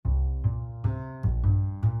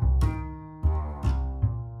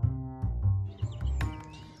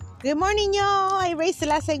Good morning, y'all. I erased the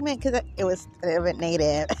last segment because it was a little bit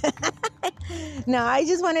negative. No, I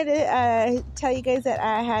just wanted to tell you guys that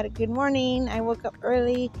I had a good morning. I woke up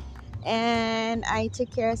early and I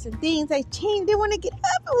took care of some things. I didn't want to get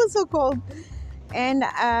up. It was so cold. And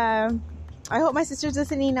I hope my sister's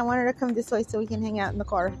listening. I want her to come this way so we can hang out in the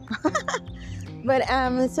car. But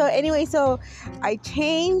so anyway, so I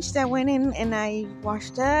changed. I went in and I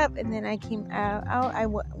washed up, and then I came out. I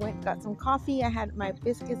went got some coffee. I had my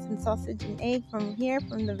biscuits and sausage and egg from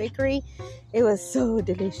the bakery. It was so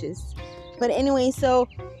delicious. But anyway, so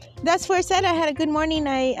that's where I said I had a good morning.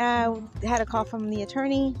 I had a call from the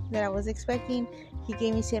attorney that I was expecting. He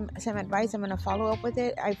gave me some advice. I'm going to follow up with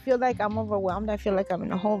it. I feel like I'm overwhelmed. I feel like I'm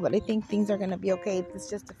in a hole, but I think things are going to be okay. It's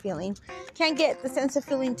just a feeling. Can't get the sense of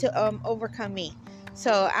feeling to overcome me.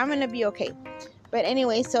 So I'm going to be okay. But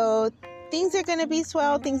anyway, so things are going to be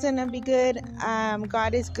swell. Things are going to be good.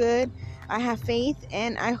 God is good. I have faith,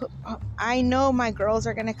 and I know my girls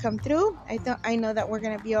are going to come through. I know that we're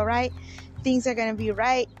going to be all right. Things are going to be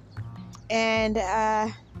right. And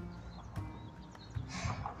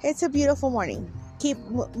it's a beautiful morning. Keep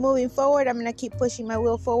moving forward. I'm going to keep pushing my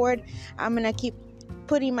wheel forward. I'm going to keep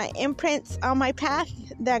putting my imprints on my path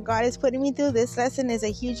that God is putting me through. This lesson is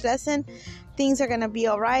a huge lesson. Things are going to be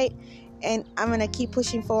all right. And I'm going to keep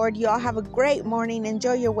pushing forward. You all have a great morning.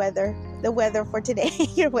 Enjoy your weather. The weather for today.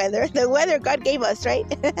 The weather God gave us, right?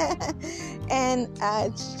 And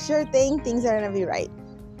sure thing, things are going to be right.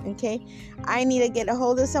 Okay? I need to get a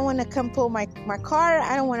hold of someone to come pull my car.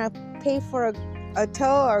 I don't want to pay for a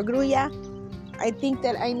tow or grulla. I think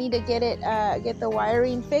that I need to get the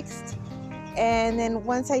wiring fixed. And then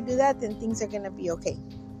once I do that, then things are going to be okay.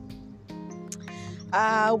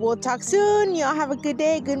 We'll talk soon. Y'all have a good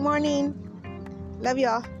day. Good morning. Love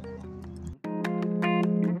y'all.